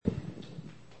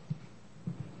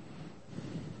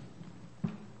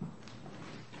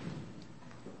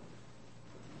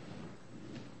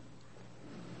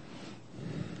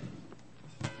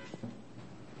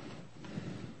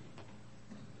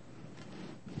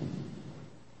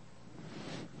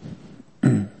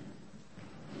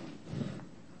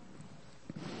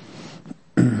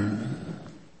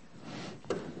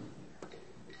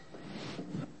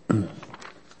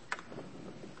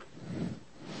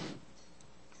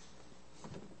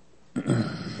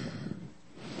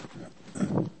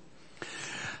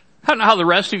I don't know how the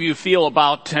rest of you feel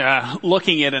about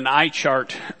looking at an eye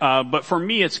chart, but for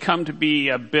me it's come to be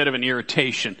a bit of an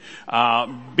irritation.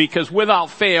 Because without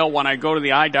fail, when I go to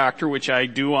the eye doctor, which I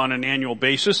do on an annual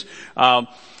basis,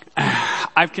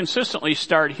 I've consistently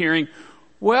started hearing,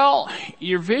 well,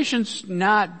 your vision's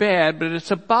not bad, but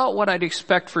it's about what I'd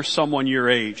expect for someone your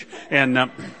age.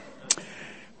 And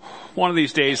one of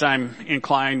these days I'm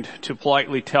inclined to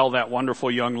politely tell that wonderful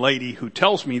young lady who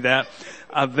tells me that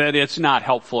it's not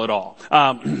helpful at all.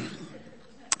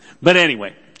 But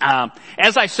anyway,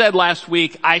 as I said last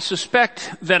week, I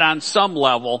suspect that on some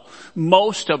level,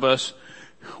 most of us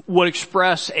would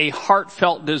express a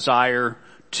heartfelt desire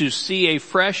to see a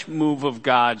fresh move of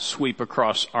God sweep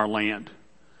across our land.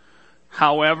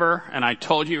 However, and I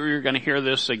told you we were going to hear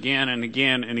this again and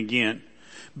again and again,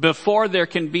 before there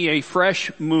can be a fresh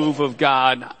move of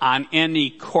God on any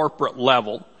corporate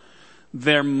level,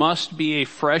 there must be a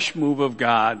fresh move of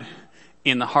God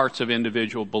in the hearts of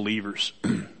individual believers.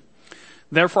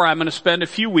 Therefore, I'm going to spend a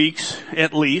few weeks,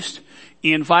 at least,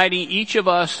 inviting each of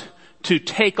us to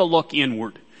take a look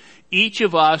inward. Each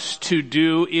of us to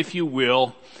do, if you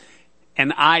will,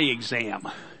 an eye exam,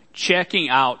 checking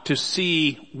out to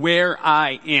see where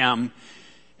I am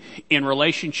in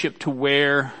relationship to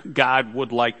where God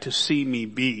would like to see me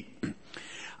be.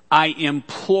 I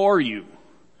implore you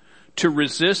to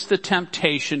resist the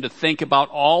temptation to think about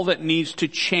all that needs to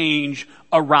change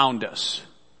around us.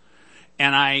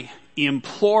 And I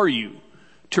implore you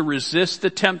to resist the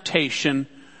temptation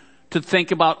to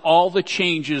think about all the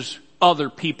changes other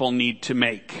people need to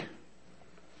make.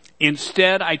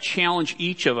 Instead, I challenge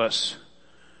each of us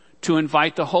to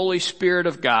invite the Holy Spirit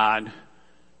of God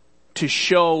to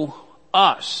show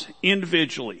us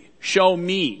individually, show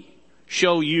me,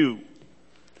 show you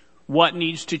what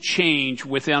needs to change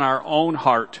within our own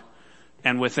heart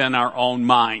and within our own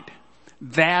mind.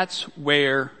 That's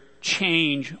where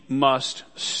change must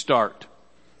start.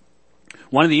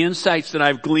 One of the insights that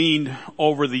I've gleaned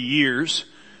over the years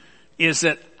is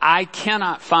that I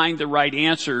cannot find the right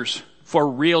answers for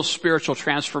real spiritual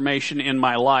transformation in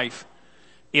my life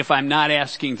if I'm not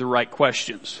asking the right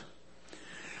questions.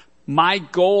 My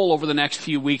goal over the next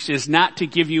few weeks is not to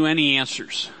give you any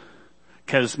answers,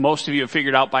 because most of you have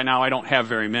figured out by now I don't have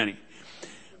very many.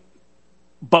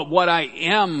 But what I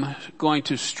am going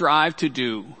to strive to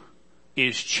do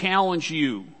is challenge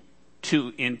you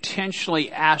to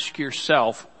intentionally ask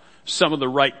yourself some of the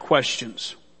right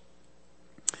questions.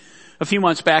 A few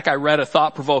months back I read a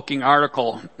thought-provoking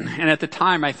article, and at the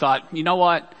time I thought, you know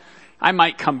what, I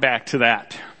might come back to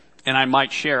that, and I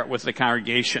might share it with the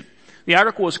congregation. The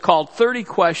article was called 30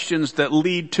 Questions That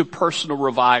Lead to Personal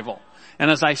Revival.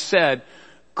 And as I said,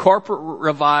 corporate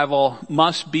revival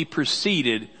must be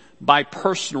preceded by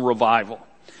personal revival.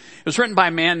 It was written by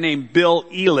a man named Bill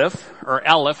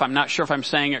Eliff. I'm not sure if I'm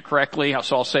saying it correctly,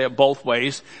 so I'll say it both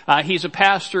ways. He's a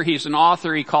pastor, he's an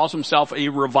author, he calls himself a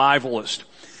revivalist.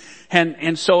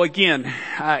 And so again,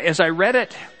 as I read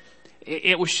it,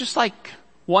 it was just like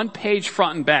one page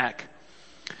front and back.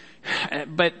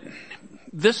 But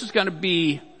this is going to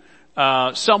be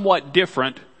somewhat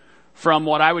different from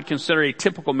what I would consider a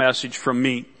typical message from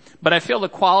me. But I feel the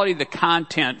quality of the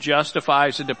content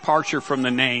justifies a departure from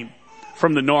the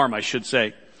norm, I should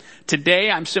say. Today,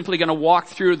 I'm simply going to walk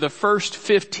through the first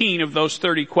 15 of those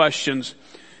 30 questions,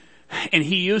 and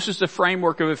he uses the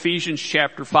framework of Ephesians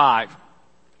chapter 5.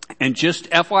 And just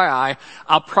FYI,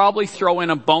 I'll probably throw in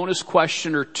a bonus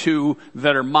question or two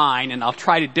that are mine, and I'll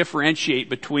try to differentiate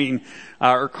between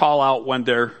or call out when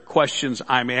they're questions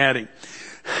I'm adding.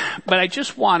 But I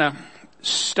just want to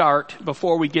start,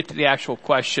 before we get to the actual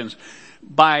questions,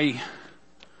 by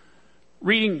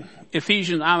reading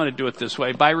Ephesians. I'm going to do it this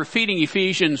way, by repeating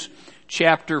Ephesians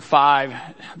chapter 5,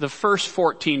 the first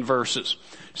 14 verses.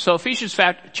 So Ephesians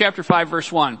chapter 5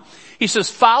 verse 1. He says,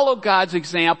 follow God's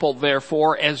example,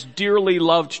 therefore, as dearly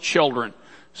loved children.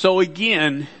 So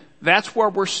again, that's where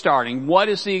we're starting. What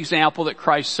is the example that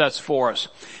Christ sets for us?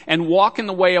 And walk in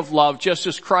the way of love, just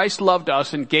as Christ loved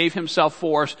us and gave himself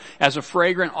for us as a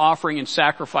fragrant offering and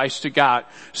sacrifice to God.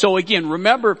 So again,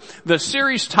 remember, the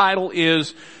series title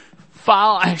is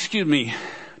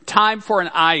Time for an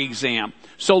Eye Exam.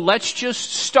 So let's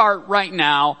just start right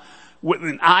now with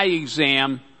an eye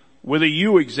exam, with a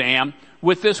you exam,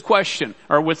 with this question,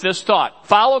 or with this thought.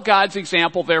 Follow God's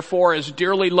example, therefore, as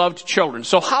dearly loved children.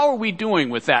 So how are we doing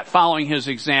with that, following his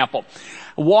example?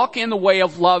 Walk in the way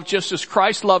of love just as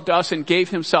Christ loved us and gave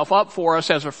himself up for us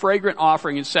as a fragrant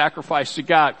offering and sacrifice to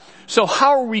God. So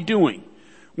how are we doing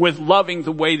with loving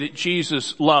the way that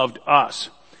Jesus loved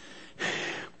us?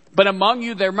 But among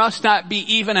you there must not be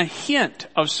even a hint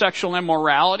of sexual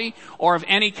immorality or of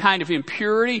any kind of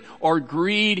impurity or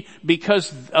greed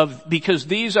because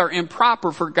these are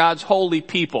improper for God's holy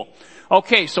people.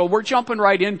 Okay, so we're jumping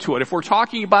right into it. If we're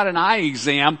talking about an eye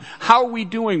exam, how are we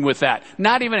doing with that?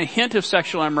 Not even a hint of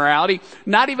sexual immorality,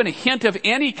 not even a hint of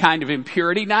any kind of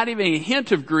impurity, not even a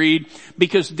hint of greed,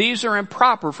 because these are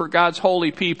improper for God's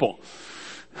holy people.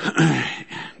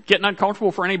 Getting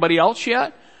uncomfortable for anybody else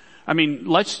yet? I mean,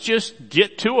 let's just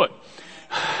get to it.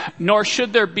 Nor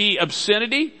should there be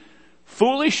obscenity,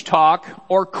 foolish talk,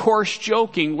 or coarse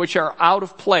joking, which are out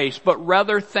of place, but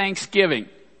rather thanksgiving.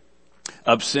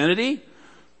 Obscenity?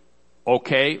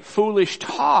 Okay. Foolish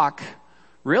talk?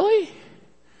 Really?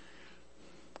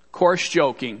 Coarse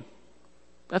joking?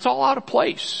 That's all out of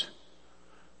place.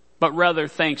 But rather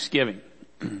thanksgiving.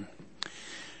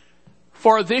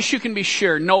 For this you can be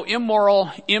sure, no immoral,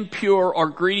 impure, or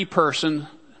greedy person,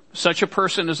 such a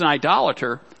person as an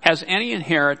idolater, has any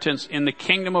inheritance in the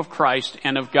kingdom of Christ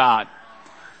and of God.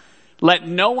 Let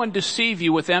no one deceive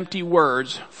you with empty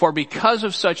words, for because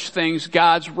of such things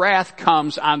God's wrath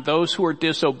comes on those who are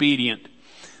disobedient.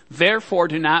 Therefore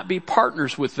do not be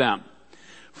partners with them.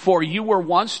 For you were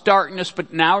once darkness,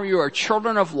 but now you are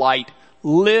children of light.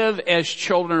 Live as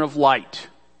children of light.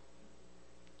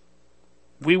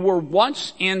 We were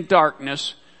once in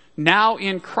darkness. Now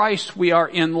in Christ we are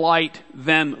in light.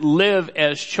 Then live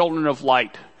as children of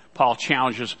light. Paul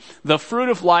challenges. The fruit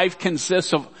of life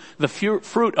consists of, the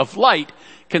fruit of light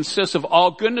consists of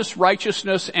all goodness,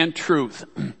 righteousness, and truth.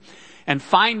 And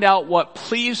find out what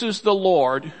pleases the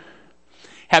Lord.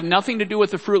 Have nothing to do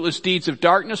with the fruitless deeds of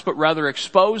darkness, but rather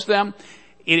expose them.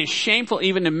 It is shameful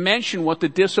even to mention what the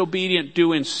disobedient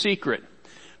do in secret.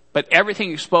 But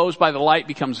everything exposed by the light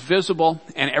becomes visible,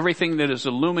 and everything that is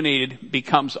illuminated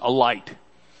becomes a light.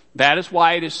 That is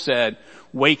why it is said,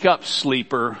 wake up,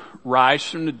 sleeper, rise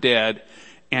from the dead,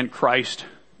 and Christ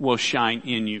will shine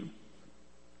in you.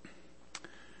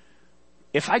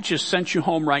 If I just sent you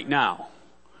home right now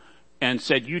and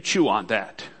said, you chew on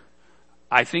that,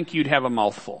 I think you'd have a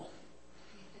mouthful.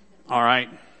 All right?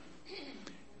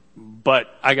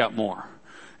 But I got more.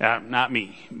 Not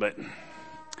me, but...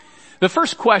 The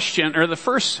first question, or the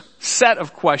first set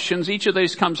of questions, each of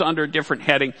these comes under a different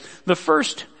heading. The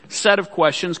first set of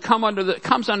questions comes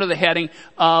under the heading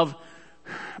of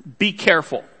be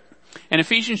careful. And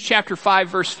Ephesians chapter 5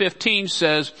 verse 15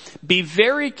 says, be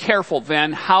very careful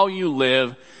then how you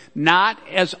live, not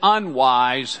as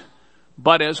unwise,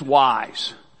 but as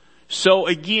wise. So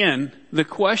again, the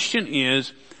question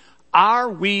is, are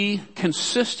we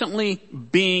consistently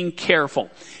being careful?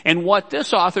 And what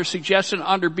this author suggested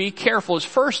under be careful is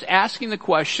first asking the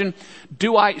question,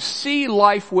 do I see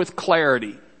life with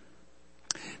clarity?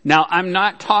 Now, I'm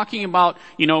not talking about,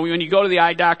 when you go to the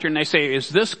eye doctor and they say, is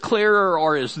this clearer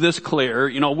or is this clear?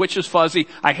 Which is fuzzy?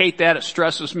 I hate that. It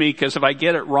stresses me because if I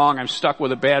get it wrong, I'm stuck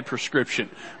with a bad prescription.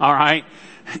 All right?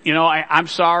 I'm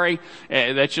sorry.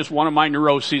 That's just one of my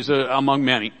neuroses among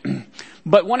many.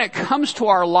 But when it comes to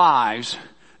our lives,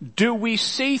 do we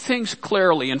see things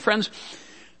clearly? And friends,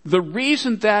 the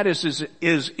reason that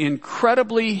is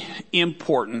incredibly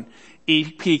important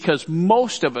because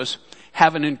most of us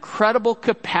have an incredible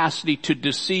capacity to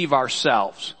deceive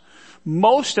ourselves.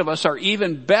 Most of us are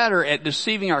even better at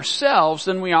deceiving ourselves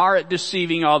than we are at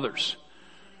deceiving others.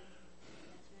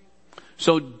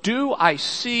 So do I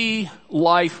see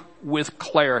life with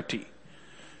clarity?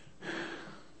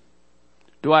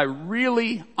 Do I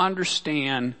really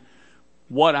understand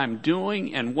what I'm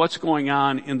doing and what's going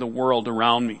on in the world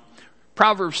around me?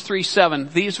 Proverbs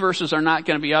 3:7, these verses are not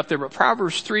going to be up there, but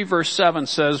Proverbs 3 verse 7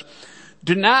 says,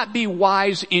 do not be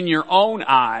wise in your own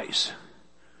eyes.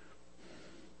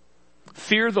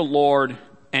 Fear the Lord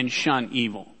and shun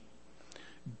evil.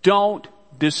 Don't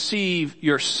deceive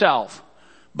yourself,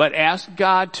 but ask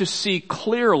God to see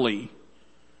clearly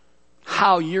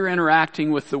how you're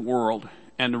interacting with the world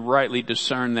and to rightly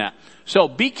discern that. So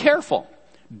be careful.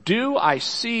 Do I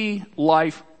see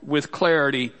life with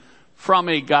clarity from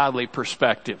a godly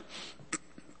perspective?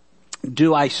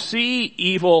 Do I see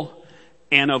evil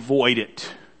and avoid it?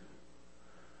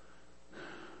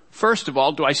 First of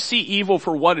all, do I see evil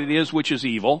for what it is, which is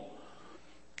evil?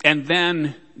 And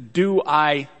then do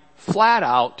I flat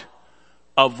out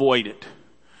avoid it?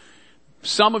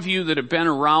 Some of you that have been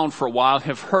around for a while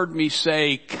have heard me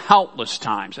say countless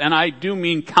times, and I do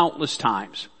mean countless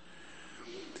times.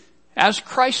 As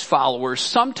Christ followers,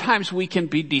 sometimes we can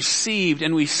be deceived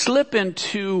and we slip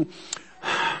into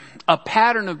a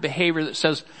pattern of behavior that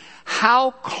says,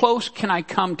 how close can I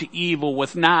come to evil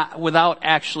without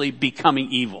actually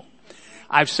becoming evil?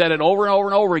 I've said it over and over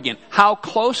and over again. How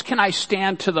close can I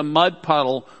stand to the mud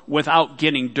puddle without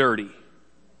getting dirty?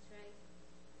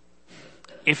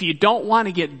 If you don't want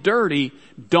to get dirty,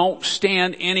 don't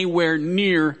stand anywhere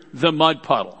near the mud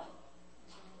puddle.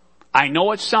 I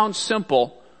know it sounds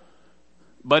simple,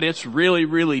 but it's really,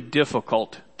 really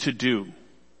difficult to do.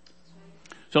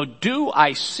 So do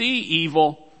I see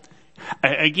evil?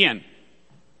 Again,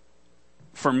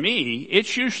 for me,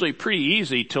 it's usually pretty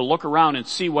easy to look around and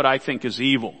see what I think is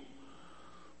evil.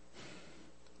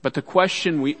 But the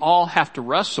question we all have to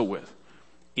wrestle with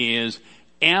is,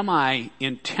 am I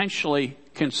intentionally,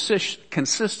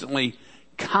 consistently,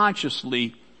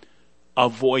 consciously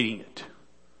avoiding it?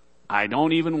 I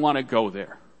don't even want to go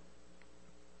there.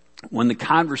 When the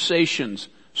conversations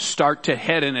start to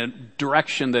head in a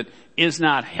direction that is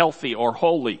not healthy or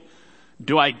holy,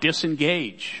 do I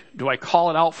disengage? Do I call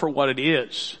it out for what it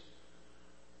is?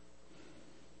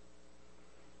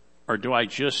 Or do I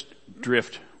just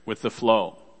drift with the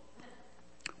flow?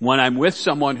 When I'm with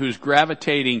someone who's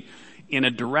gravitating in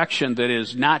a direction that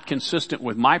is not consistent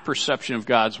with my perception of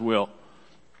God's will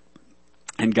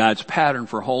and God's pattern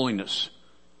for holiness,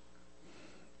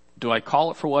 do I call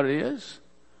it for what it is?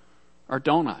 Or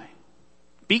don't I?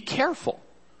 Be careful.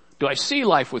 Do I see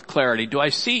life with clarity? Do I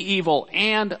see evil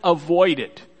and avoid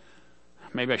it?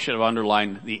 Maybe I should have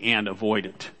underlined the and avoid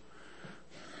it.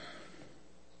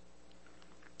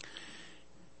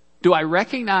 Do I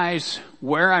recognize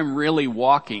where I'm really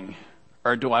walking,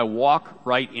 or do I walk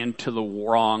right into the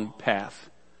wrong path?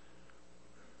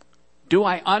 Do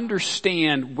I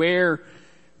understand where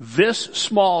this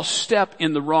small step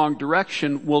in the wrong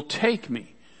direction will take me?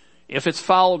 If it's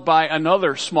followed by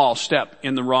another small step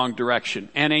in the wrong direction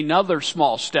and another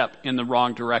small step in the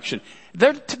wrong direction.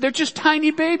 They're just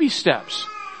tiny baby steps.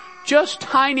 Just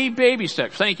tiny baby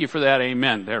steps. Thank you for that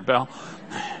amen there, Belle.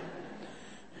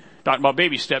 Talking about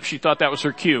baby steps, she thought that was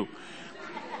her cue.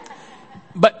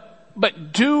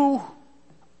 But do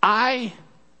I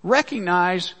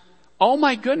recognize, oh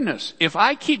my goodness, if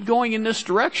I keep going in this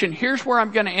direction, here's where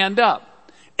I'm going to end up.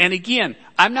 And again,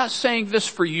 I'm not saying this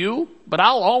for you, but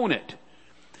I'll own it.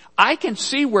 I can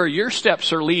see where your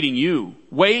steps are leading you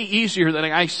way easier than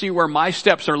I see where my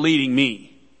steps are leading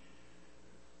me.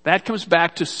 That comes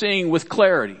back to seeing with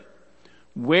clarity.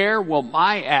 Where will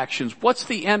my actions, what's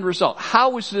the end result?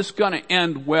 How is this going to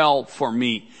end well for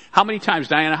me? How many times,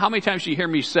 Diana, how many times do you hear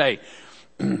me say,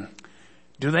 do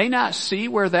they not see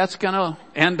where that's going to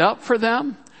end up for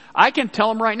them? I can tell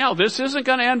them right now, this isn't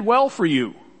going to end well for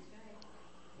you.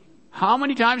 How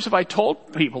many times have I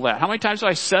told people that? How many times have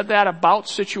I said that about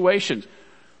situations?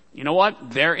 You know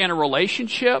what? They're in a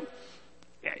relationship.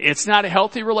 It's not a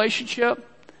healthy relationship.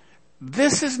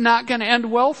 This is not going to end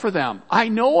well for them. I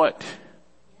know it.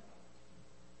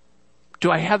 Do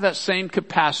I have that same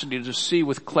capacity to see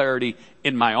with clarity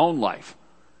in my own life?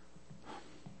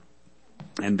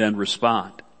 And then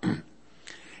respond.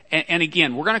 And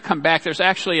again, we're going to come back. There's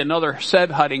actually another said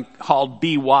heading called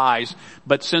 "Be Wise,"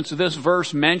 but since this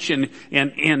verse mentioned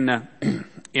in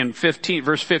 15,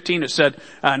 verse 15, it said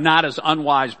not as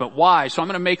unwise but wise. So I'm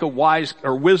going to make a wise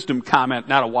or wisdom comment,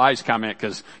 not a wise comment,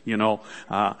 because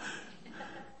but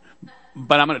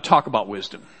I'm going to talk about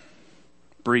wisdom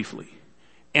briefly.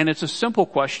 And it's a simple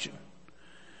question: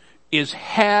 is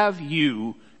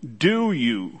do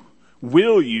you,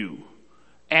 will you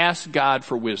ask God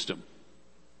for wisdom?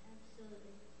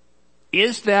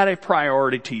 Is that a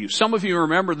priority to you? Some of you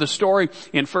remember the story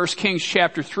in 1 Kings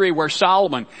chapter 3 where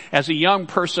Solomon, as a young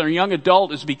person, a young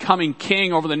adult, is becoming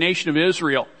king over the nation of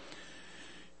Israel.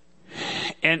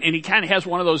 And he kind of has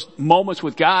one of those moments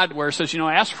with God where it says,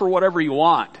 ask for whatever you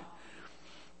want.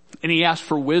 And he asked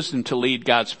for wisdom to lead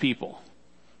God's people.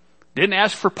 Didn't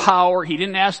ask for power. He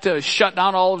didn't ask to shut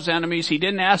down all of his enemies. He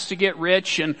didn't ask to get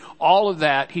rich and all of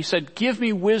that. He said, give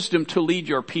me wisdom to lead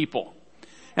your people.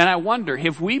 And I wonder,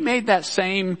 have we made that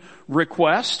same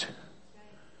request?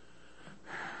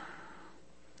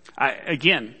 I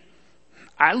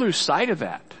lose sight of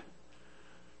that.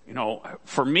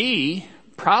 For me,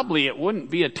 probably it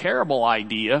wouldn't be a terrible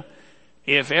idea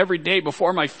if every day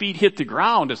before my feet hit the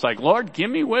ground, it's like, Lord, give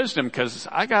me wisdom because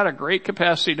I got a great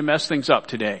capacity to mess things up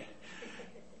today.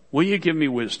 Will you give me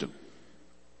wisdom?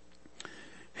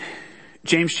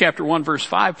 James chapter 1 verse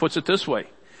 5 puts it this way.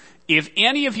 If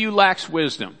any of you lacks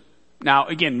wisdom, now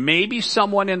again, maybe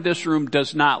someone in this room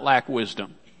does not lack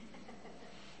wisdom,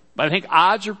 but I think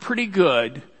odds are pretty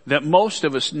good that most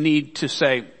of us need to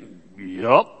say,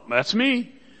 yup, that's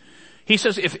me. He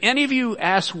says, if any of you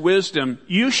ask wisdom,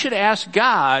 you should ask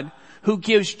God who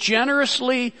gives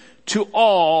generously to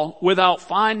all without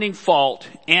finding fault,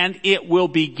 and it will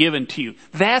be given to you.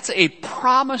 That's a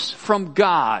promise from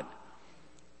God.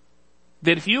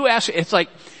 That if you ask, it's like,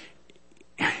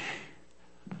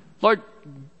 Lord,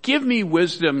 give me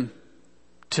wisdom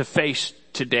to face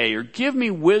today, or give me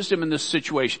wisdom in this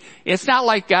situation. It's not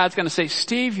like God's going to say,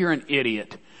 Steve, you're an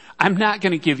idiot. I'm not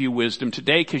going to give you wisdom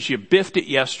today because you biffed it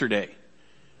yesterday.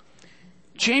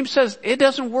 James says it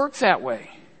doesn't work that way.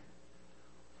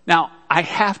 Now, I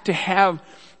have to have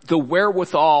the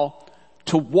wherewithal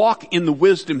to walk in the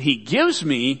wisdom he gives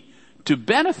me to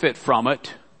benefit from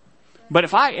it. But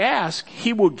if I ask,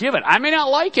 he will give it. I may not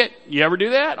like it. You ever do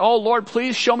that? Oh, Lord,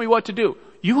 please show me what to do.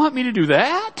 You want me to do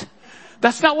that?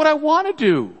 That's not what I want to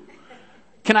do.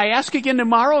 Can I ask again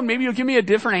tomorrow and maybe you'll give me a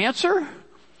different answer?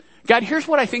 God, here's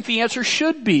what I think the answer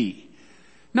should be.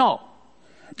 No.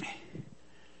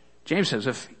 James says,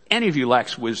 if any of you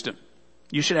lacks wisdom,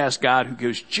 you should ask God, who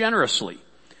gives generously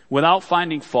without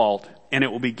finding fault, and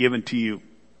it will be given to you.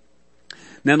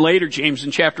 Then later, James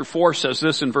in chapter 4 says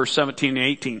this in verse 17 and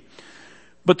 18.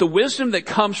 But the wisdom that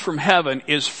comes from heaven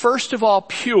is first of all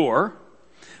pure,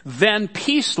 then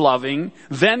peace-loving,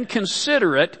 then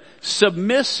considerate,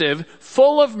 submissive,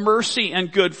 full of mercy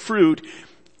and good fruit,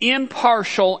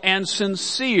 impartial and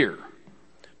sincere.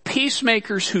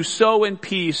 Peacemakers who sow in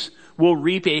peace will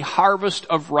reap a harvest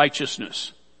of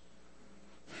righteousness.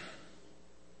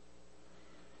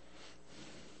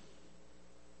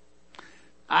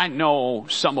 I know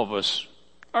some of us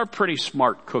are pretty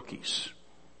smart cookies.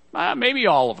 Maybe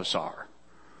all of us are.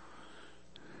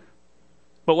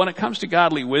 But when it comes to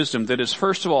godly wisdom that is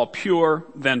first of all pure,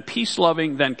 then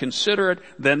peace-loving, then considerate,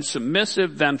 then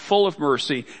submissive, then full of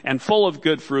mercy, and full of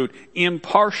good fruit,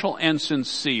 impartial and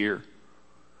sincere,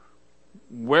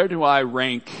 where do I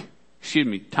rank?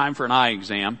 Time for an eye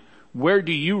exam. Where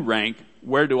do you rank?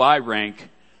 Where do I rank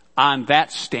on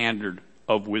that standard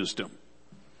of wisdom?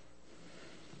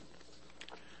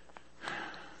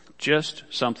 Just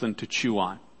something to chew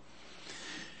on.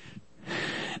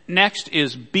 Next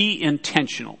is be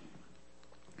intentional.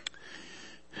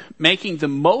 Making the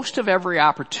most of every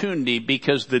opportunity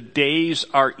because the days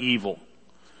are evil.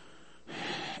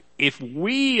 If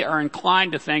we are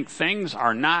inclined to think things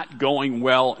are not going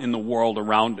well in the world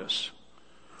around us,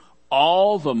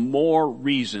 all the more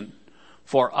reason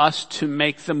for us to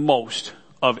make the most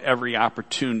of every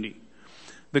opportunity.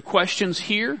 The questions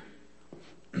here,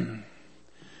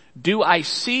 do I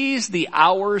seize the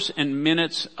hours and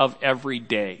minutes of every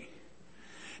day?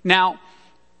 Now,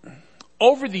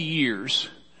 over the years,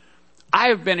 I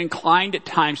have been inclined at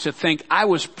times to think I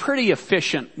was pretty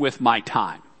efficient with my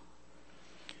time.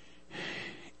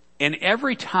 And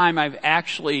every time I've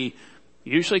actually,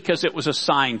 usually because it was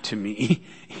assigned to me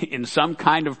in some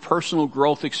kind of personal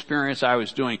growth experience I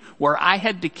was doing, where I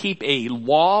had to keep a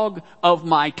log of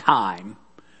my time,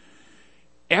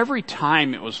 every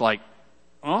time it was like,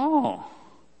 oh,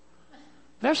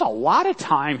 there's a lot of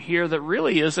time here that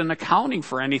really isn't accounting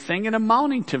for anything and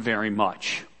amounting to very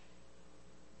much.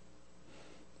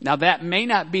 Now that may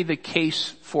not be the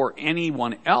case for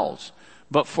anyone else,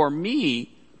 but for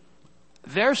me,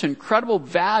 there's incredible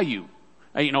value.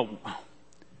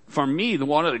 For me,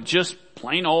 one of the just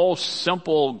plain old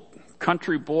simple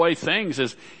country boy things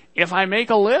is if I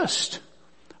make a list,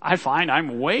 I find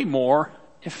I'm way more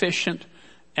efficient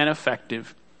and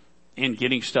effective in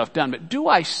getting stuff done. But do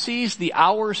I seize the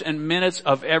hours and minutes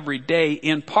of every day,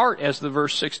 in part, as the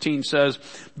verse 16 says,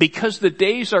 because the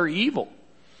days are evil?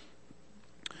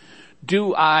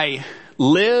 Do I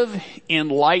live in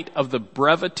light of the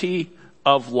brevity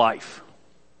of life?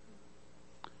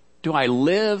 Do I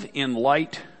live in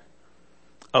light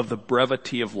of the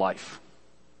brevity of life?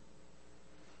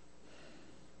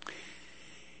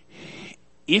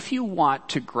 If you want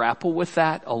to grapple with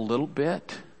that a little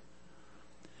bit,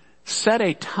 set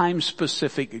a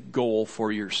time-specific goal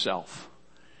for yourself.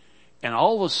 And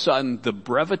all of a sudden, the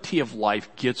brevity of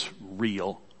life gets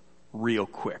real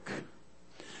quick.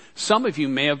 Some of you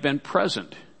may have been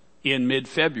present in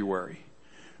mid-February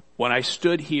when I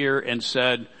stood here and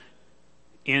said,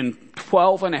 in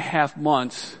 12 and a half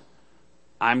months,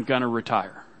 I'm going to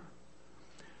retire.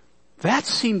 That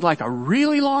seemed like a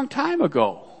really long time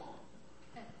ago.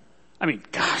 I mean,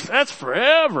 gosh, that's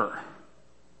forever.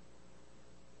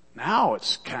 Now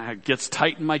it's kind of gets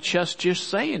tight in my chest just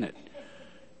saying it.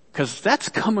 Because that's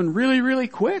coming really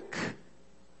quick.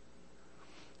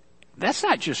 That's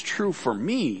not just true for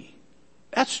me.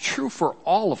 That's true for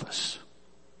all of us.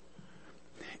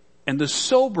 And the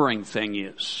sobering thing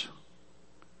is,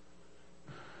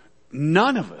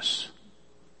 none of us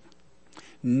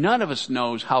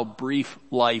knows how brief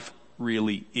life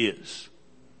really is.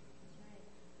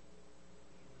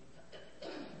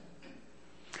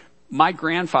 My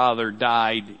grandfather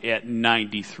died at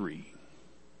 93.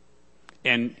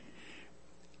 And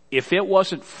if it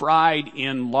wasn't fried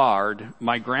in lard,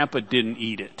 my grandpa didn't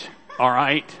eat it. All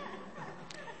right?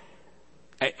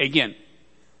 Again,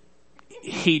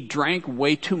 he drank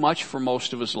way too much for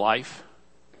most of his life.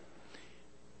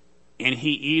 And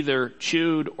he either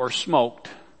chewed or smoked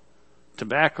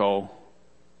tobacco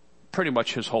pretty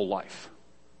much his whole life.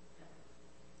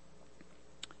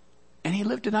 And he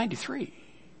lived to 93.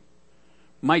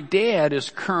 My dad is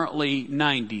currently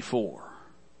 94.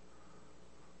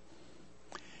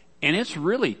 And it's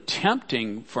really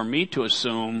tempting for me to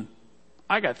assume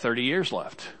I got 30 years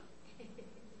left.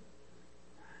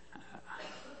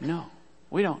 No,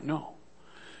 we don't know.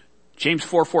 James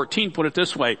 4:14 put it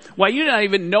this way. Why, you don't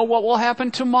even know what will happen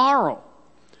tomorrow.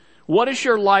 What is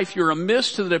your life? You're a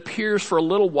mist that appears for a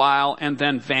little while and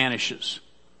then vanishes.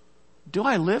 Do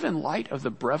I live in light of the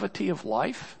brevity of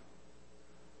life?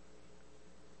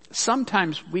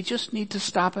 Sometimes we just need to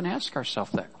stop and ask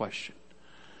ourselves that question.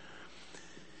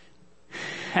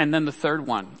 And then the third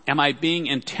one, am I being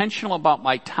intentional about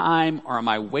my time, or am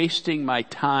I wasting my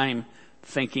time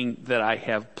thinking that I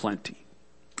have plenty?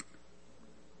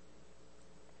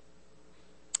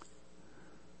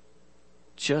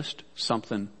 Just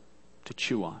something to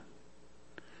chew on.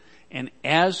 And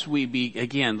as we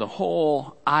again, the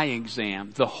whole eye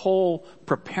exam, the whole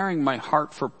preparing my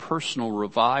heart for personal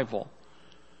revival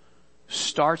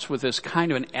starts with this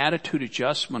kind of an attitude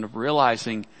adjustment of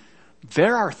realizing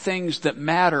there are things that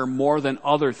matter more than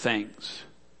other things.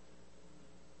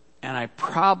 And I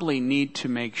probably need to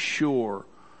make sure,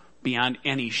 beyond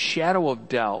any shadow of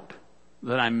doubt,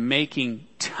 that I'm making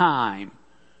time.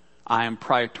 I am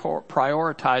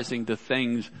prioritizing the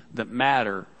things that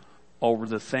matter over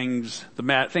the things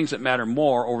that matter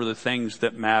more over the things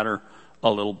that matter a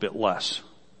little bit less.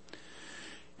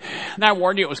 And I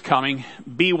warned you it was coming.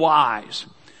 Be wise.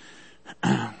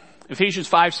 Ephesians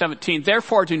 5:17,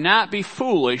 therefore do not be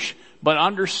foolish, but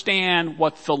understand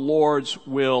what the Lord's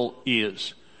will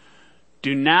is.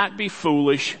 Do not be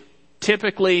foolish.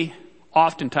 Typically,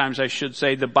 oftentimes I should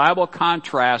say, the Bible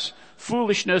contrasts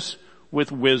foolishness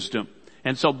with wisdom.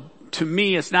 And so to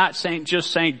me, it's not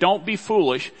just saying don't be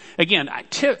foolish. Again,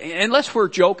 unless we're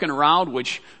joking around,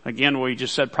 which again we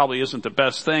just said probably isn't the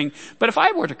best thing. But if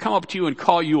I were to come up to you and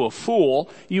call you a fool,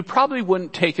 you probably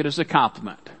wouldn't take it as a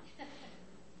compliment.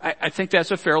 I think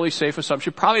that's a fairly safe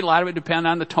assumption. Probably a lot of it depends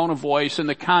on the tone of voice and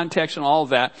the context and all of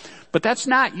that. But that's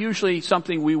not usually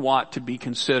something we want to be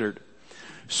considered.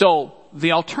 So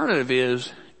the alternative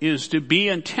is to be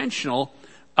intentional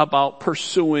about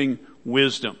pursuing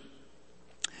wisdom.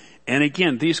 And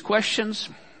again, these questions,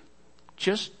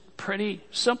 just pretty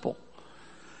simple.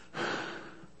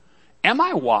 Am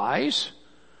I wise,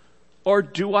 or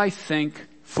do I think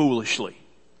foolishly?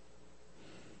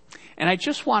 And I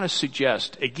just want to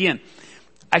suggest, again,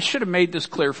 I should have made this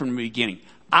clear from the beginning.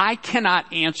 I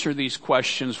cannot answer these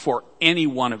questions for any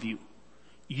one of you.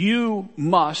 You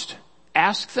must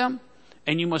ask them,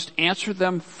 and you must answer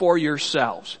them for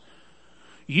yourselves.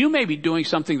 You may be doing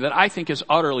something that I think is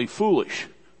utterly foolish.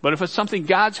 But if it's something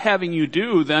God's having you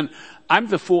do, then I'm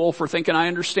the fool for thinking I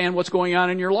understand what's going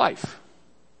on in your life.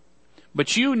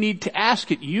 But you need to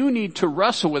ask it. You need to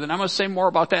wrestle with it. I'm going to say more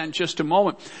about that in just a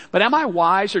moment. But am I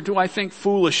wise, or do I think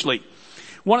foolishly?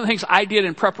 One of the things I did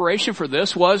in preparation for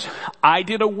this was I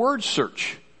did a word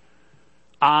search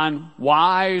on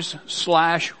wise/wisdom.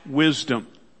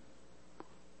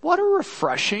 What a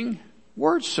refreshing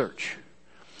word search.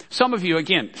 Some of you,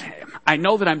 again, I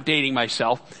know that I'm dating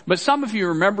myself, but some of you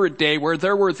remember a day where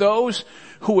there were those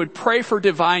who would pray for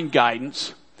divine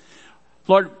guidance.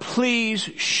 Lord, please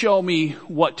show me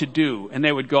what to do. And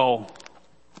they would go,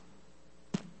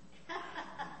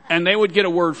 and they would get a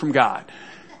word from God.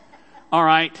 All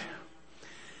right.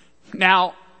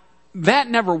 Now, that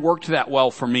never worked that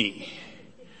well for me.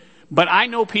 But I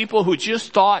know people who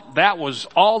just thought that was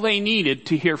all they needed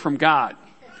to hear from God.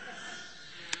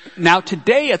 Now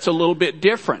today it's a little bit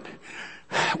different.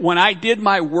 When I did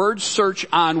my word search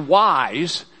on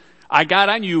wise, I got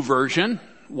on YouVersion,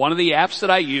 one of the apps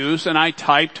that I use, and I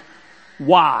typed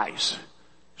wise.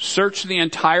 Search the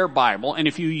entire Bible, and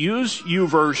if you use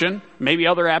YouVersion, maybe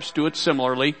other apps do it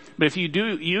similarly, but if you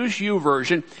do use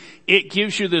YouVersion, it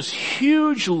gives you this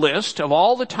huge list of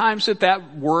all the times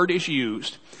that word is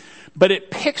used. But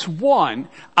it picks one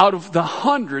out of the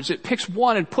hundreds. It picks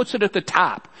one and puts it at the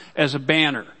top as a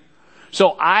banner.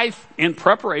 So in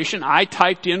preparation, I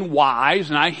typed in wise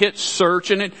and I hit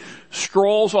search, and it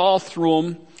scrolls all through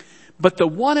them. But the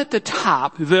one at the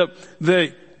top, the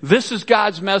this is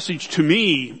God's message to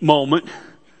me moment,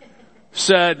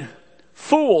 said,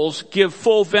 fools give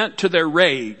full vent to their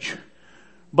rage,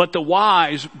 but the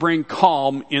wise bring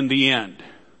calm in the end.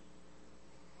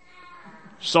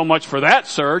 So much for that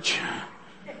search.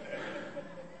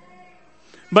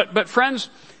 But friends,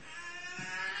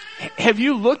 have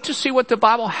you looked to see what the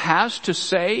Bible has to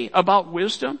say about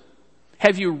wisdom?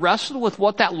 Have you wrestled with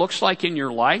what that looks like in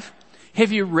your life?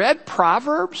 Have you read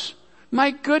Proverbs?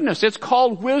 My goodness, it's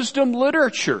called wisdom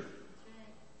literature.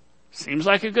 Seems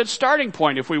like a good starting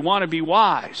point if we want to be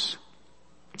wise.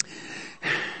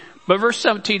 But verse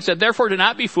 17 said, therefore do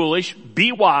not be foolish,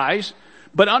 be wise,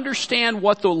 but understand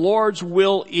what the Lord's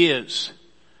will is.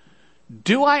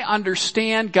 Do I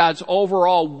understand God's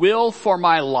overall will for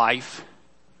my life?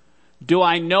 Do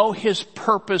I know His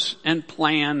purpose and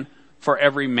plan for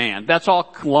every man? That's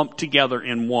all lumped together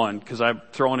in one, because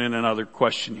I've thrown in another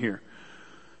question here.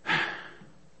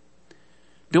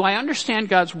 Do I understand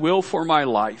God's will for my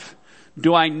life?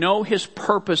 Do I know His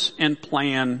purpose and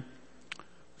plan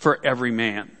for every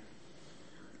man?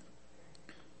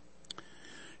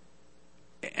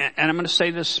 And I'm going to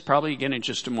say this probably again in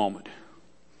just a moment.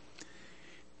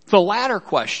 The latter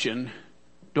question,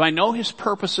 do I know His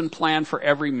purpose and plan for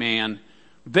every man?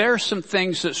 There are some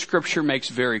things that Scripture makes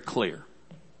very clear.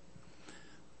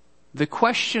 The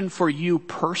question for you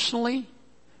personally,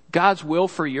 God's will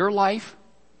for your life,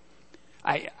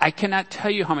 I cannot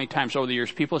tell you how many times over the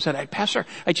years people have said, hey, Pastor,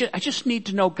 I just need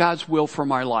to know God's will for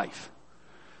my life.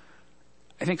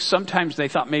 I think sometimes they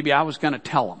thought maybe I was going to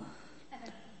tell them.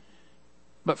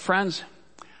 But friends,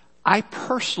 I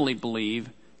personally believe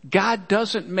God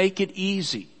doesn't make it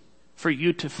easy for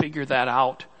you to figure that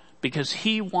out, because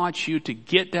He wants you to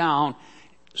get down,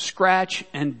 scratch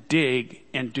and dig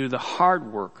and do the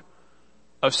hard work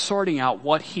of sorting out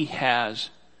what He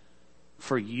has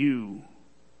for you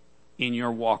in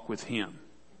your walk with Him.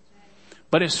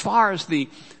 But as far as the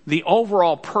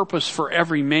overall purpose for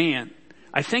every man,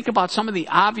 I think about some of the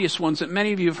obvious ones that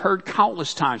many of you have heard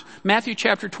countless times. Matthew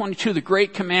chapter 22, the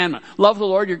great commandment. Love the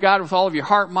Lord your God with all of your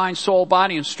heart, mind, soul,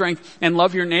 body, and strength, and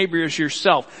love your neighbor as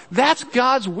yourself. That's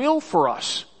God's will for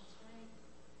us.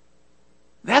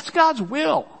 That's God's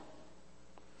will.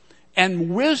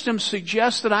 And wisdom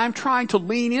suggests that I'm trying to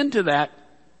lean into that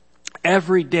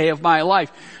every day of my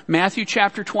life. Matthew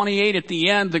chapter 28 at the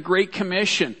end, the Great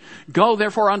Commission. Go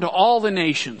therefore unto all the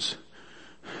nations,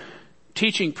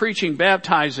 teaching, preaching,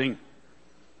 baptizing,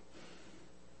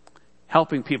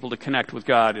 helping people to connect with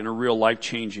God in a real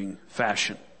life-changing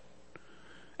fashion.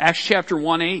 Acts chapter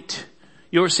 1:8,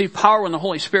 you'll receive power when the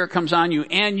Holy Spirit comes on you,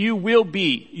 and you will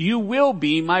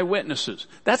be my witnesses.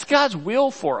 That's God's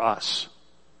will for us.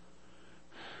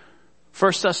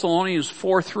 1 Thessalonians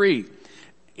 4:3.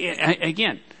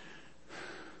 Again,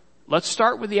 let's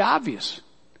start with the obvious.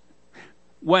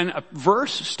 When a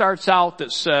verse starts out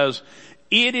that says,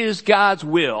 it is God's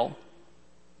will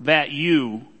that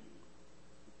you,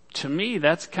 to me,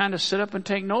 that's kind of sit up and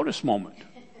take notice moment.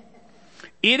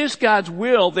 It is God's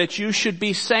will that you should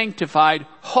be sanctified,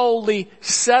 holy,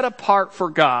 set apart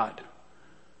for God,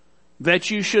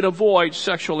 that you should avoid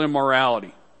sexual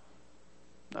immorality.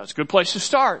 That's a good place to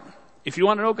start. If you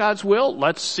want to know God's will,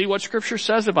 let's see what Scripture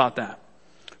says about that.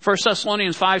 1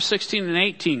 Thessalonians 5:16 and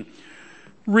 18.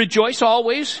 Rejoice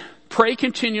always, pray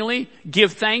continually,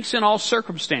 give thanks in all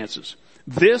circumstances.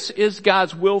 This is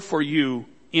God's will for you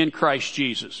in Christ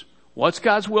Jesus. What's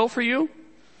God's will for you?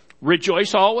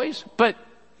 Rejoice always. But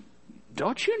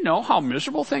don't you know how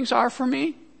miserable things are for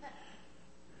me?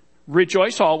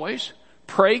 Rejoice always,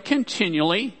 pray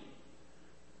continually,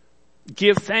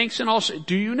 give thanks in all.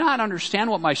 Do you not understand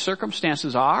what my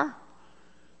circumstances are?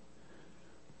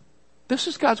 This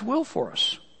is God's will for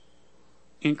us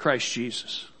in Christ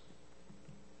Jesus.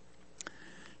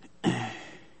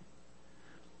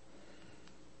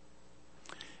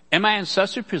 Am I in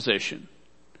such a position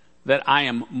that I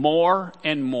am more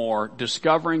and more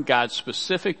discovering God's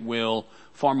specific will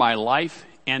for my life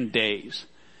and days?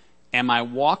 Am I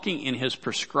walking in His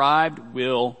prescribed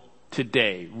will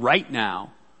today, right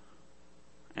now?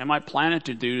 Am I planning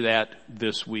to do that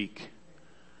this week?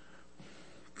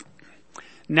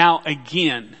 Now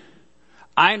again,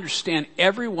 I understand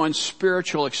everyone's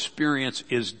spiritual experience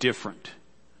is different.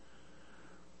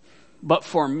 But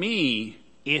for me,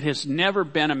 it has never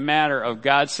been a matter of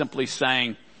God simply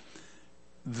saying,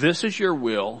 this is your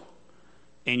will,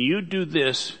 and you do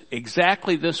this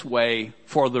exactly this way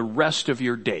for the rest of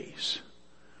your days.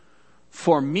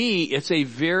 For me, it's a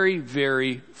very,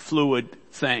 very fluid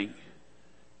thing.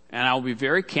 And I'll be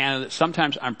very candid that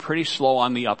sometimes I'm pretty slow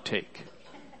on the uptake.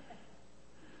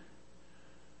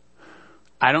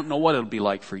 I don't know what it'll be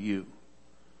like for you.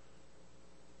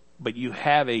 But you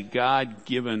have a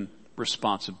God-given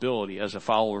responsibility as a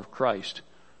follower of Christ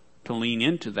to lean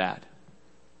into that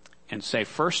and say,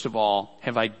 first of all,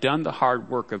 have I done the hard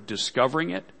work of discovering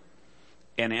it?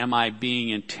 And am I being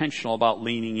intentional about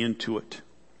leaning into it?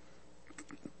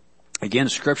 Again,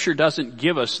 Scripture doesn't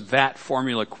give us that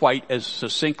formula quite as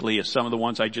succinctly as some of the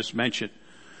ones I just mentioned.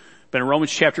 But in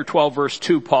Romans chapter 12, verse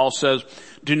 2, Paul says,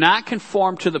 do not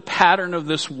conform to the pattern of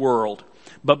this world,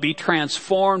 but be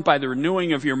transformed by the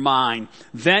renewing of your mind.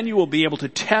 Then you will be able to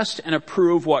test and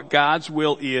approve what God's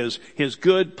will is, His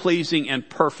good, pleasing, and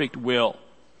perfect will.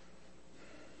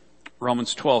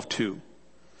 Romans 12:2.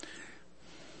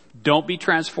 Don't be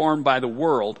transformed by the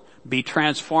world. Be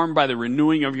transformed by the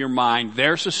renewing of your mind.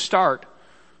 There's a start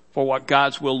for what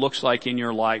God's will looks like in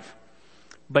your life.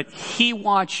 But He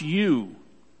wants you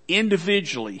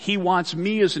individually, He wants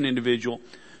me as an individual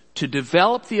to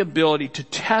develop the ability to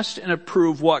test and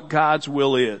approve what God's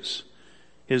will is.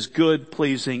 His good,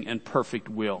 pleasing, and perfect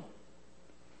will.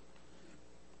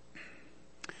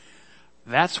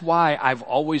 That's why I've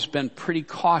always been pretty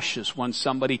cautious when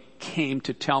somebody came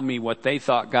to tell me what they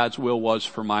thought God's will was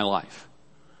for my life.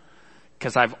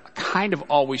 Because I've kind of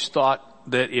always thought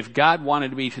that if God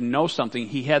wanted me to know something,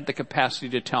 He had the capacity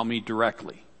to tell me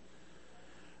directly.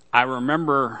 I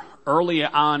remember early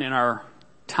on in our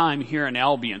time here in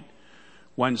Albion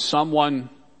when someone,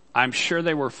 I'm sure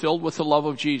they were filled with the love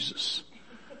of Jesus,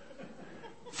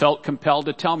 felt compelled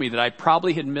to tell me that I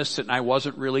probably had missed it and I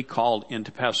wasn't really called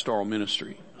into pastoral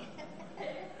ministry.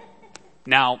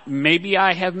 Now, maybe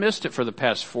I have missed it for the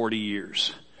past 40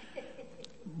 years.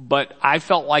 But I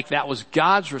felt like that was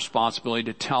God's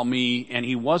responsibility to tell me, and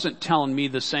He wasn't telling me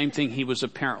the same thing He was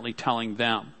apparently telling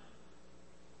them.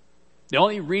 The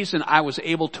only reason I was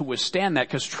able to withstand that,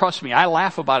 because trust me, I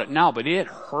laugh about it now, but it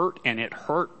hurt, and it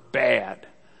hurt bad.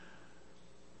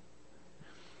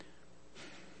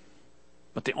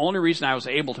 But the only reason I was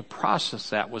able to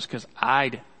process that was because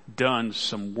I'd done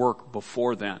some work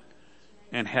before then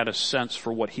and had a sense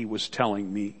for what He was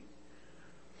telling me.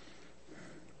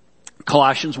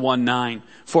 Colossians 1:9,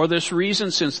 for this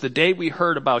reason, since the day we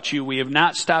heard about you, we have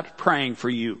not stopped praying for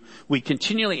you. We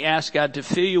continually ask God to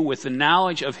fill you with the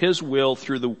knowledge of His will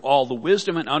through all the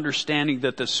wisdom and understanding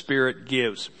that the Spirit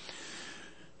gives.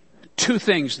 Two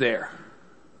things there.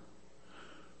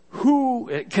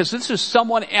 Because this is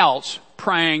someone else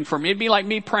praying for me. It'd be like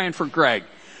me praying for Greg.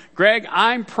 Greg,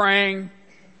 I'm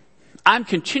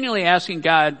continually asking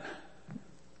God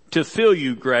to fill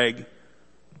you, Greg,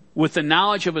 with the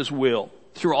knowledge of His will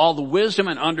through all the wisdom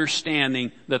and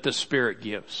understanding that the Spirit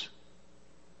gives.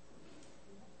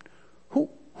 Who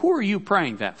are you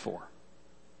praying that for?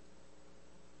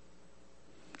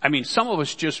 I mean, some of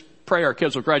us just pray our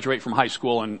kids will graduate from high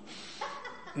school and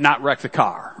not wreck the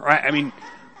car, right? I mean,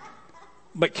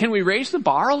 but can we raise the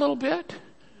bar a little bit?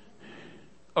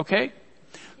 Okay?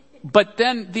 But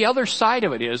then the other side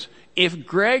of it is, if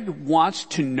Greg wants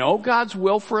to know God's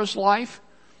will for his life,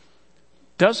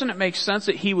 doesn't it make sense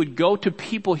that he would go to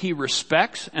people he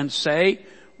respects and say,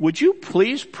 would you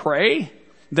please pray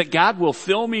that God will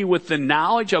fill me with the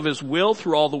knowledge of His will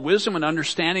through all the wisdom and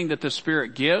understanding that the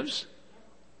Spirit gives?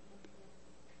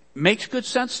 Makes good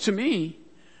sense to me.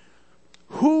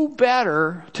 Who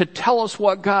better to tell us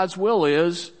what God's will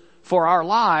is for our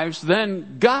lives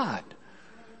than God?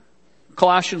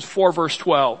 Colossians 4 verse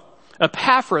 12.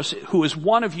 Epaphras, who is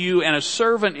one of you and a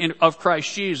servant of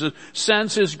Christ Jesus,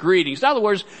 sends his greetings. In other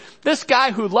words, this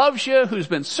guy who loves you, who's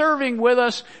been serving with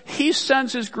us, he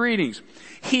sends his greetings.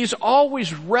 He's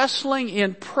always wrestling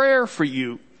in prayer for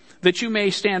you, that you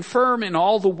may stand firm in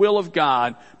all the will of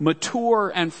God,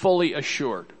 mature and fully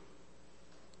assured.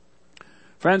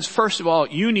 Friends, first of all,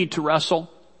 you need to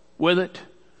wrestle with it,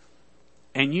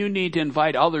 and you need to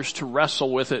invite others to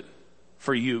wrestle with it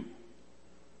for you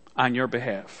on your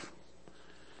behalf.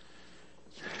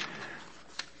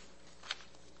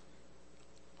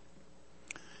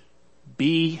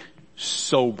 Be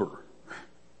sober.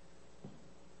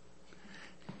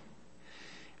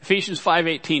 Ephesians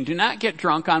 5:18, do not get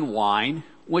drunk on wine,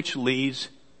 which leads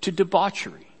to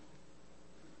debauchery.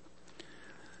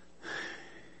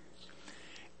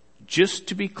 Just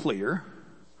to be clear,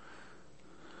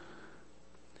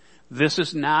 this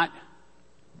is not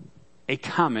a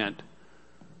comment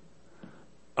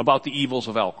about the evils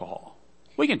of alcohol.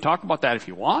 We can talk about that if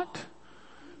you want.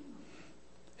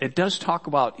 It does talk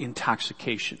about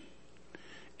intoxication.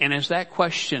 And as that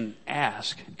question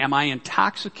asks, am I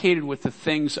intoxicated with the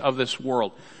things of this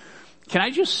world? Can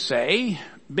I just say,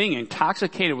 being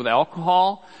intoxicated with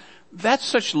alcohol, that's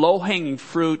such low-hanging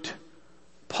fruit.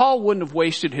 Paul wouldn't have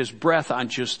wasted his breath on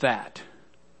just that.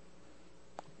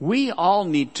 We all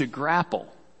need to grapple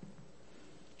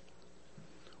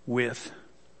with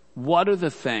what are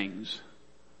the things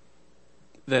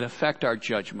that affect our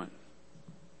judgment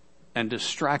and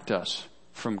distract us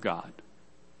from God?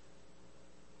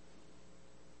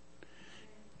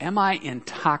 Am I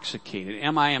intoxicated?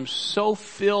 Am I so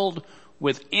filled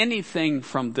with anything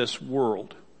from this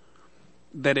world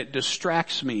that it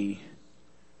distracts me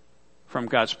from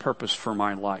God's purpose for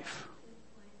my life?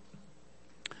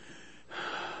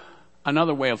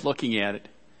 Another way of looking at it,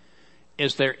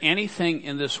 is there anything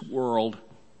in this world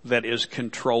that is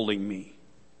controlling me?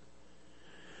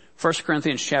 1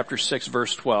 Corinthians chapter 6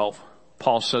 verse 12,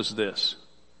 Paul says this,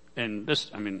 and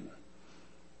this,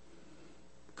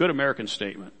 good American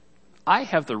statement. I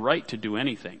have the right to do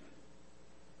anything.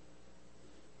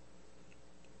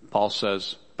 Paul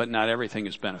says, but not everything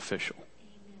is beneficial.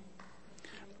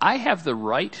 I have the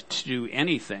right to do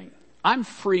anything. I'm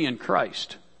free in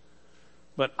Christ,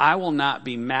 but I will not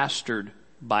be mastered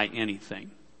by anything.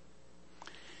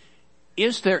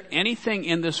 Is there anything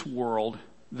in this world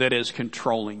that is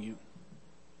controlling you?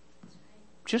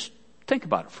 Just think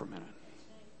about it for a minute.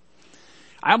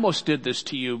 I almost did this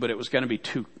to you, but it was going to be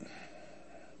too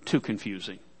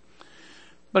confusing.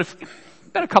 But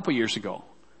about a couple years ago,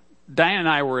 Diane and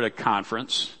I were at a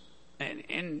conference,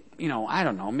 and I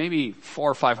don't know, maybe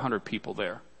 400 or 500 people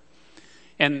there.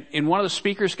 And one of the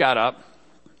speakers got up,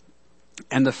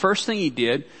 and the first thing he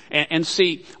did, and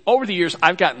see, over the years,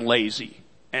 I've gotten lazy.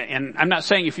 And I'm not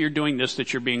saying if you're doing this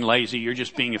that you're being lazy, you're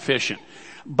just being efficient.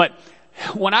 But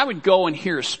when I would go and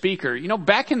hear a speaker,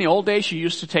 back in the old days, you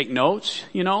used to take notes,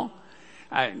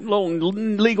 a little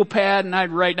legal pad, and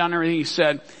I'd write down everything he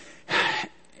said.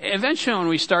 Eventually, when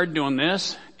we started doing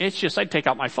this, it's just I'd take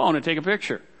out my phone and take a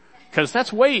picture. Because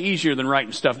that's way easier than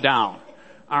writing stuff down.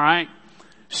 All right?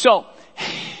 So,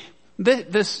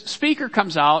 this speaker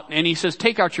comes out and he says,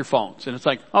 take out your phones. And it's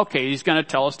like, okay, he's going to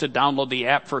tell us to download the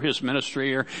app for his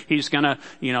ministry, or he's going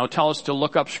to, tell us to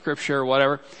look up scripture or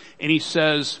whatever. And he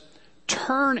says,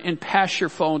 turn and pass your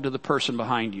phone to the person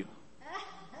behind you.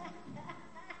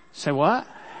 Say what?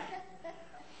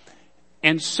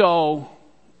 And so,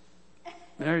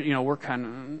 there, we're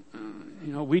kind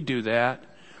of, we do that.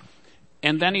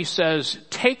 And then he says,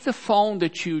 take the phone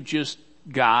that you just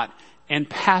got and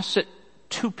pass it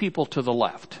 2 people to the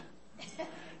left.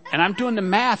 And I'm doing the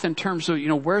math in terms of,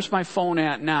 where's my phone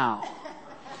at now?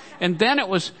 And then it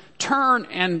was turn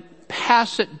and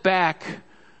pass it back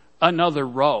another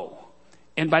row.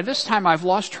 And by this time I've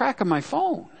lost track of my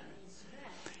phone.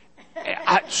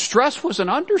 Stress was an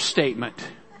understatement.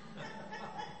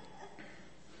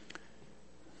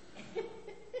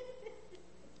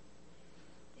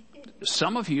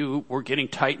 Some of you were getting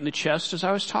tight in the chest as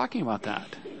I was talking about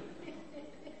that.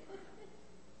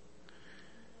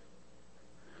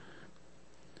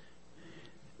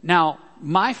 Now,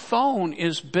 my phone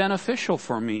is beneficial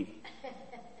for me.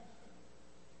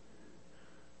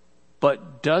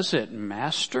 But does it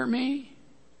master me?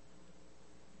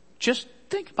 Just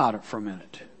think about it for a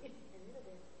minute.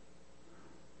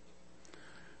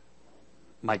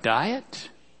 My diet,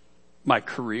 my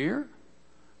career,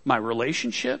 my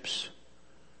relationships,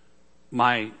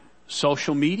 my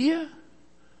social media.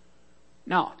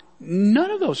 Now, none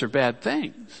of those are bad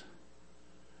things.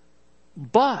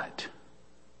 But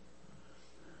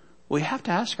we have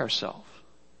to ask ourselves,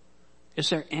 is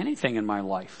there anything in my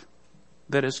life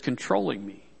that is controlling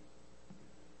me?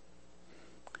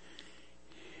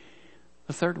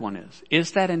 The third one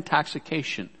is that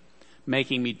intoxication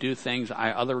making me do things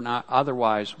I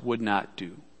otherwise would not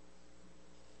do?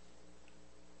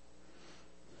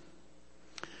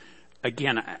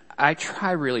 Again, I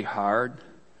try really hard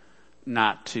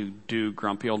not to do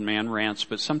grumpy old man rants,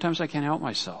 but sometimes I can't help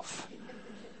myself.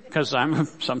 Because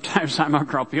sometimes I'm a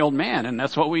grumpy old man, and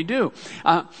that's what we do.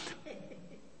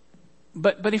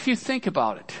 But if you think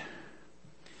about it,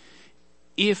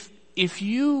 if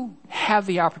you have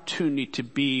the opportunity to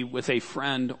be with a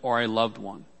friend or a loved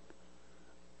one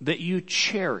that you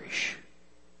cherish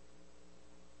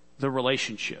the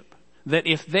relationship, that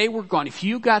if they were gone, if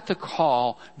you got the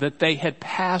call that they had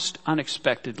passed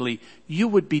unexpectedly, you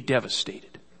would be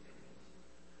devastated.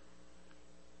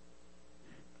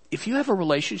 If you have a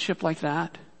relationship like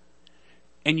that,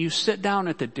 and you sit down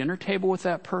at the dinner table with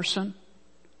that person,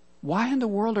 why in the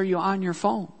world are you on your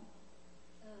phone?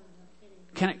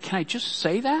 Can I just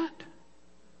say that?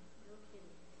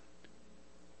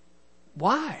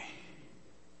 Why?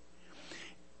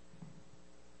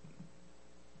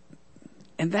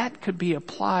 And that could be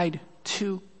applied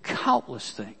to countless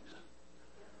things.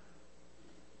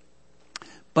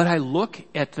 But I look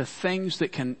at the things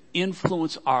that can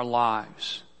influence our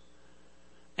lives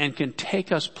and can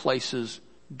take us places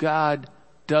God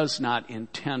does not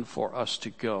intend for us to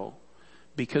go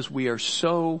because we are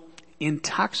so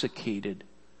intoxicated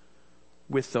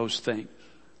with those things.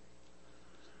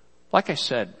 Like I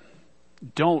said,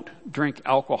 don't drink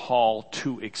alcohol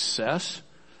to excess.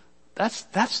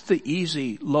 That's the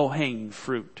easy, low-hanging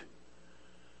fruit.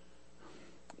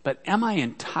 But am I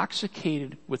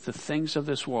intoxicated with the things of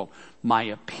this world? My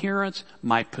appearance,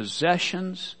 my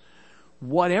possessions,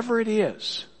 whatever it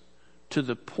is, to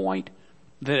the point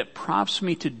that it prompts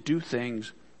me to do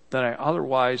things that I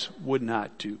otherwise would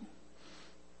not do.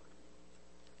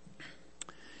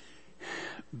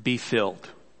 Be filled.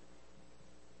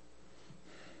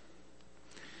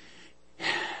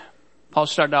 Paul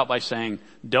started out by saying,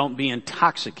 don't be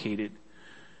intoxicated.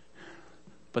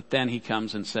 But then he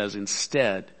comes and says,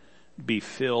 instead, be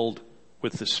filled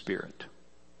with the Spirit.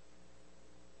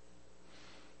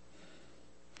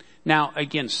 Now,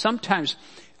 again, sometimes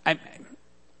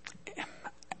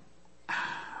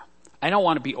I don't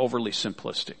want to be overly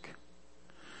simplistic.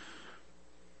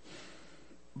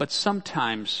 But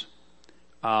sometimes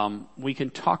we can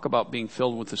talk about being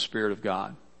filled with the Spirit of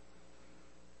God,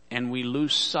 and we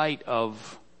lose sight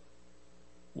of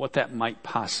what that might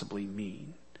possibly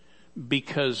mean.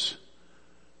 Because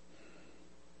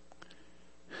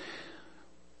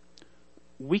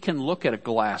we can look at a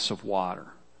glass of water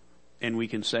and we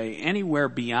can say anywhere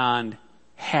beyond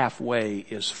halfway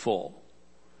is full.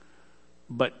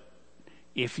 But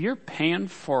if you're paying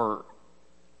for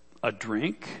a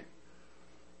drink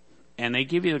and they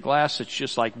give you the glass that's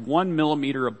just like 1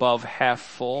 millimeter above half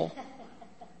full,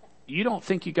 you don't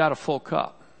think you got a full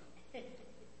cup.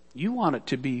 You want it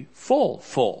to be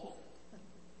full.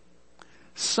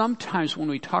 Sometimes when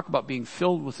we talk about being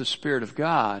filled with the Spirit of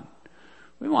God,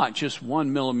 we want just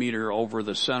 1 millimeter over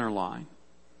the center line.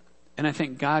 And I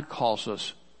think God calls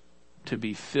us to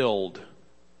be filled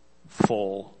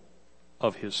full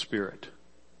of His Spirit.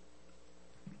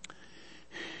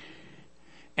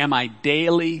 Am I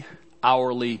daily,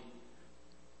 hourly,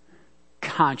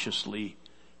 consciously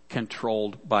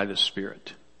controlled by the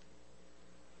Spirit?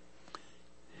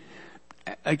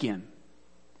 Again,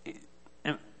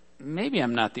 maybe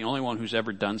I'm not the only one who's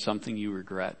ever done something you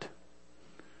regret.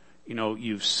 You know,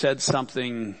 you've said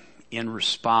something in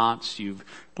response, you've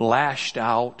lashed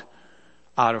out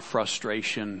of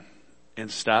frustration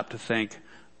and stopped to think,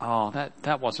 oh,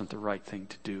 that wasn't the right thing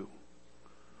to do.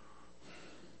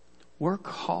 We're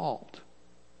called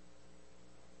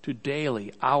to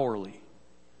daily, hourly,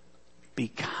 be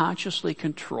consciously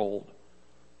controlled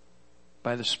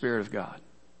by the Spirit of God.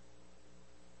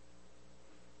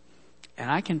 And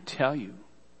I can tell you,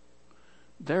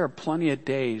 there are plenty of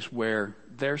days where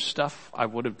there's stuff I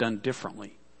would have done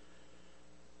differently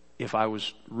if I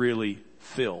was really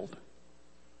filled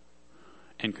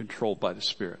and controlled by the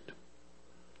Spirit.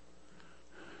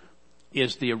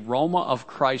 Is the aroma of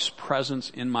Christ's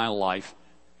presence in my life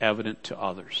evident to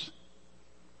others?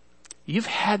 You've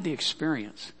had the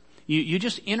experience. You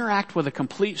just interact with a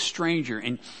complete stranger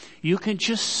and you can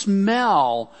just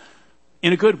smell,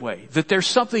 in a good way, that there's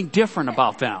something different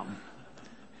about them.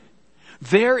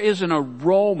 There is an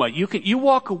aroma. You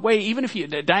walk away, even if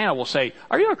Diana will say,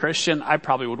 are you a Christian? I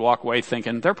probably would walk away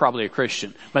thinking they're probably a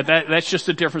Christian. But that's just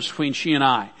the difference between she and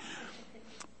I.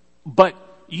 But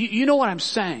you know what I'm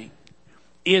saying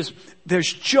is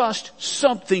there's just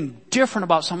something different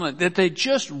about someone that they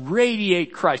just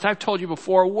radiate Christ. I've told you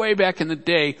before, way back in the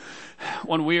day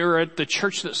when we were at the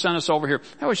church that sent us over here,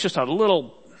 that was just a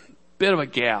little bit of a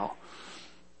gal.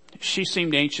 She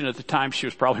seemed ancient at the time. She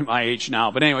was probably my age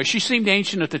now. But anyway, she seemed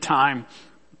ancient at the time.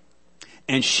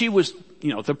 And she was,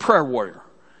 the prayer warrior.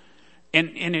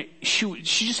 And she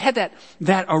just had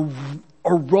that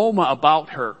aroma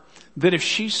about her that if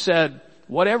she said,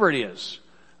 whatever it is,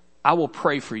 I will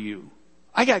pray for you.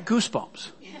 I got goosebumps.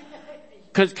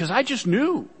 Cause I just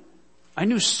knew. I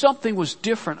knew something was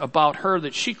different about her,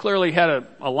 that she clearly had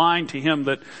a line to Him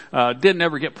that didn't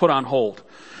ever get put on hold.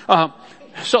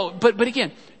 But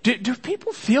again, do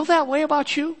people feel that way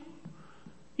about you?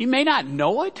 You may not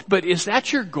know it, but is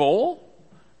that your goal?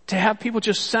 To have people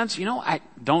just sense, I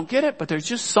don't get it, but there's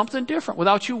just something different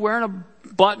without you wearing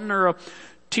a button or a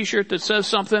t-shirt that says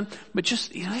something, but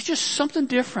just, it's just something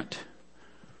different.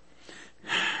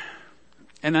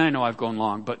 And I know I've gone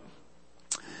long, but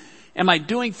am I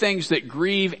doing things that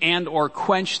grieve and or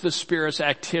quench the Spirit's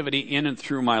activity in and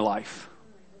through my life?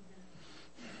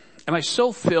 Am I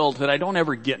so filled that I don't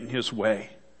ever get in His way?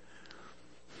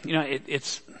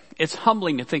 It's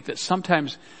humbling to think that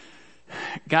sometimes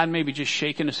God may be just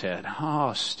shaking His head.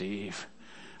 Oh, Steve,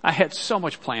 I had so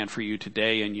much planned for you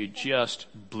today and you just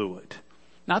blew it.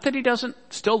 Not that He doesn't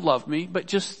still love me, but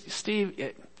just,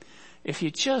 Steve, if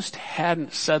you just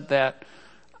hadn't said that,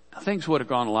 things would have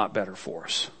gone a lot better for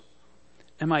us.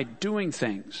 Am I doing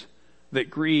things that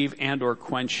grieve and or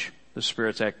quench the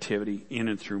Spirit's activity in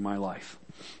and through my life?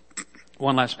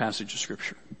 One last passage of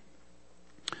Scripture.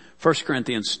 1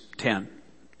 Corinthians 10,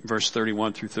 verse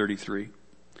 31 through 33.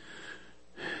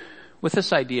 With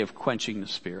this idea of quenching the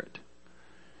Spirit.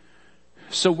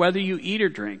 So whether you eat or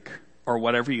drink or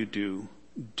whatever you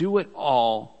do it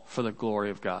all for the glory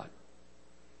of God.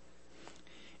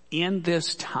 In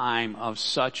this time of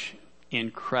such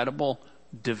incredible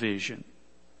division,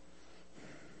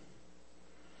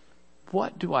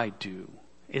 what do I do?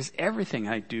 Is everything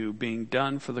I do being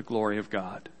done for the glory of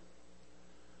God?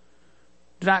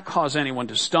 Do not cause anyone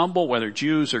to stumble, whether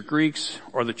Jews or Greeks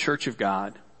or the church of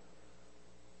God,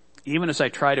 even as I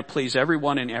try to please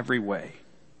everyone in every way.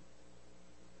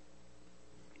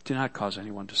 Do not cause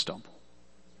anyone to stumble,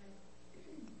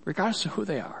 regardless of who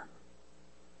they are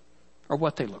or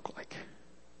what they look like.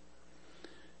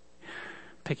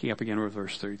 Picking up again with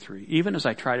verse 33. Even as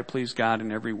I try to please God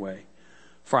in every way,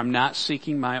 for I'm not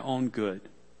seeking my own good,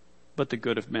 but the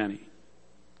good of many,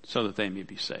 so that they may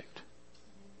be saved.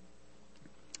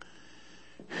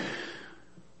 I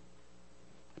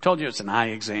told you it's an eye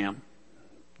exam.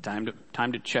 Time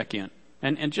to check in.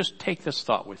 And just take this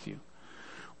thought with you.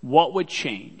 What would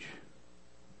change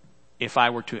if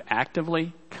I were to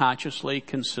actively, consciously,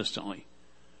 consistently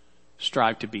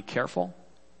strive to be careful,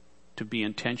 to be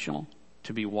intentional,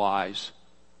 to be wise,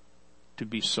 to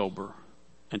be sober,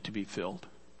 and to be filled?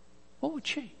 What would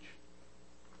change?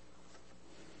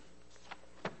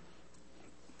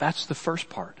 That's the first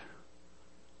part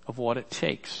of what it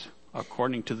takes,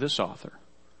 according to this author.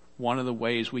 One of the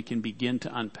ways we can begin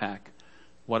to unpack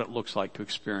what it looks like to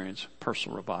experience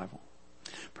personal revival.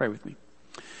 Pray with me.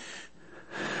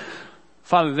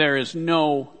 Father, there is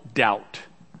no doubt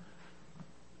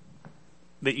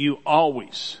that you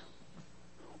always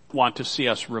want to see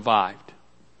us revived.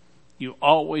 You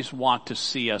always want to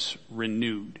see us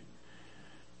renewed.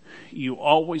 You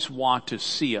always want to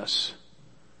see us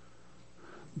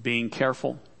being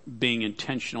careful, being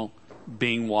intentional,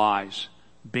 being wise,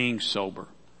 being sober,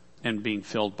 and being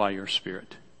filled by your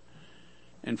Spirit.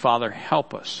 And Father,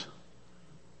 help us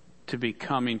to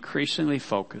become increasingly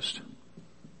focused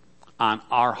on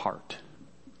our heart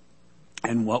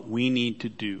and what we need to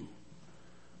do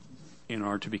in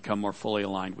order to become more fully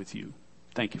aligned with you.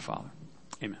 Thank you, Father.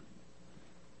 Amen.